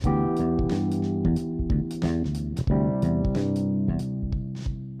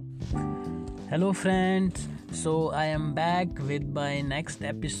Hello, friends. So, I am back with my next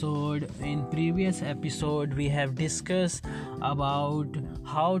episode. In previous episode, we have discussed about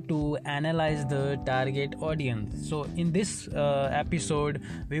how to analyze the target audience. So, in this episode,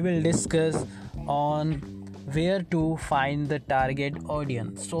 we will discuss on where to find the target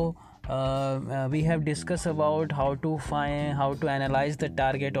audience. We have discussed about how to analyze the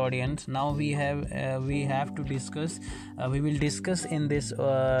target audience. Now we have to discuss we will discuss in this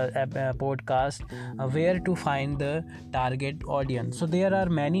podcast where to find the target audience. So there are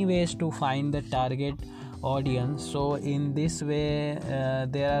many ways to find the target audience. So in this way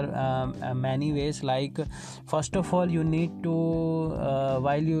there are many ways, like first of all you need to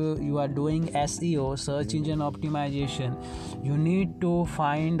while you are doing SEO, search engine optimization, you need to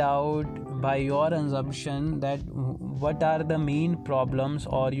find out by your assumption that what are the main problems,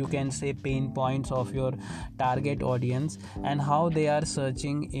 or you can say pain points of your target audience, and how they are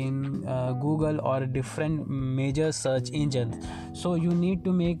searching in Google or different major search engines. So you need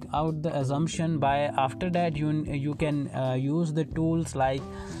to make out the assumption. By after that you can use the tools like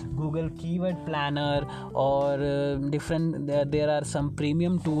Google Keyword Planner or different there are some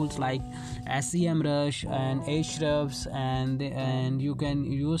premium tools like SEMrush and Ahrefs, and you can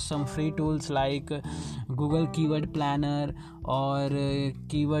use some free tools like Google Keyword Planner or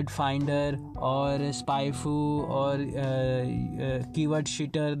Keyword Finder or Spyfu or Keyword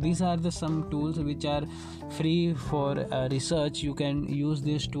Shitter. These are the some tools which are free for research. You can use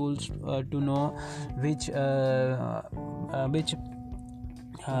these tools to know which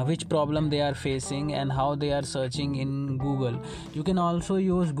problem they are facing and how they are searching in Google. You can also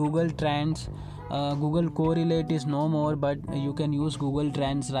use Google Trends. Google Correlate is no more, but you can use Google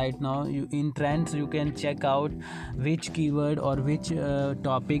Trends right now. In Trends you can check out which keyword or which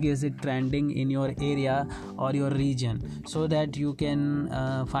topic is it trending in your area or your region, so that you can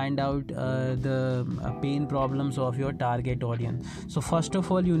find out the pain problems of your target audience. So first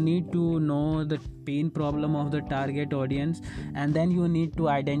of all you need to know the pain problem of the target audience, and then you need to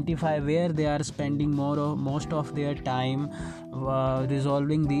identify where they are spending most of their time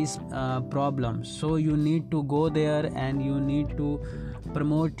resolving these problems. So you need to go there and you need to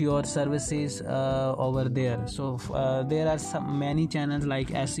promote your services over there. So there are many channels like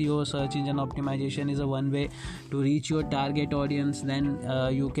SEO, search engine optimization is a one way to reach your target audience. Then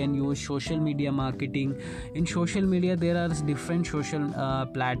you can use social media marketing. In social media there are different social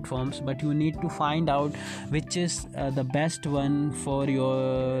platforms, but you need to find out which is the best one for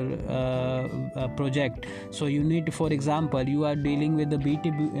your project. So you need to, for example, you are dealing with the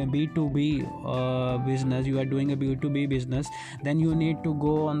B2B business, you are doing a B2B business, then you need to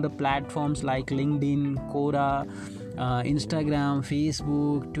go on the platforms like LinkedIn, Quora, Instagram,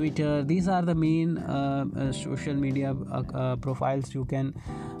 Facebook, Twitter. These are the main social media profiles you can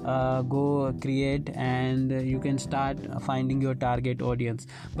go create, and you can start finding your target audience.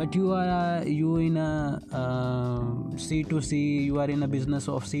 But you in a C2C, you are in a business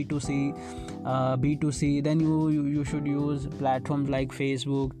of C2C, B2C, then you should use platforms like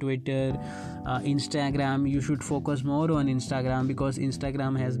Facebook, Twitter, Instagram. You should focus more on Instagram because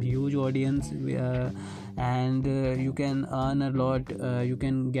Instagram has huge audience, and you can earn a lot. You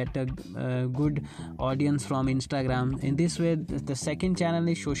can get a good audience from Instagram. In this way, the second channel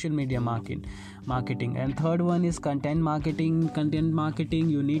is social media marketing, and third one is content marketing.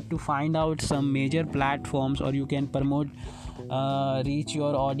 You need to find out some major platforms, or you can promote reach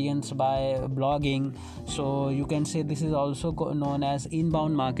your audience by blogging. So you can say this is also known as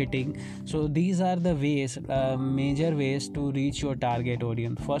inbound marketing. So these are the ways, major ways to reach your target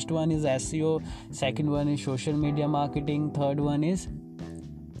audience. First one is SEO, second one is social media marketing, third one is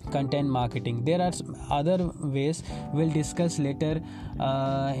content marketing. There are other ways we'll discuss later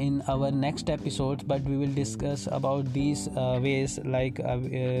in our next episodes, but we will discuss about these ways like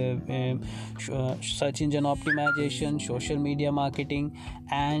search engine optimization, social media marketing,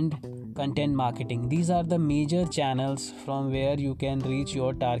 and content marketing. These are the major channels from where you can reach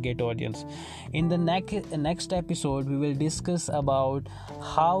your target audience. In the next episode we will discuss about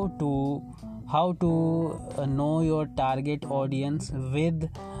how to know your target audience with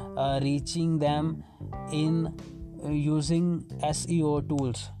reaching them in using SEO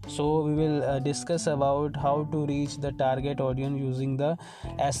tools. So we will discuss about how to reach the target audience using the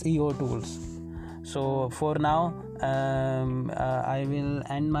SEO tools. So for now I will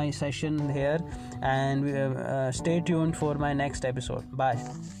end my session here, and stay tuned for my next episode. Bye.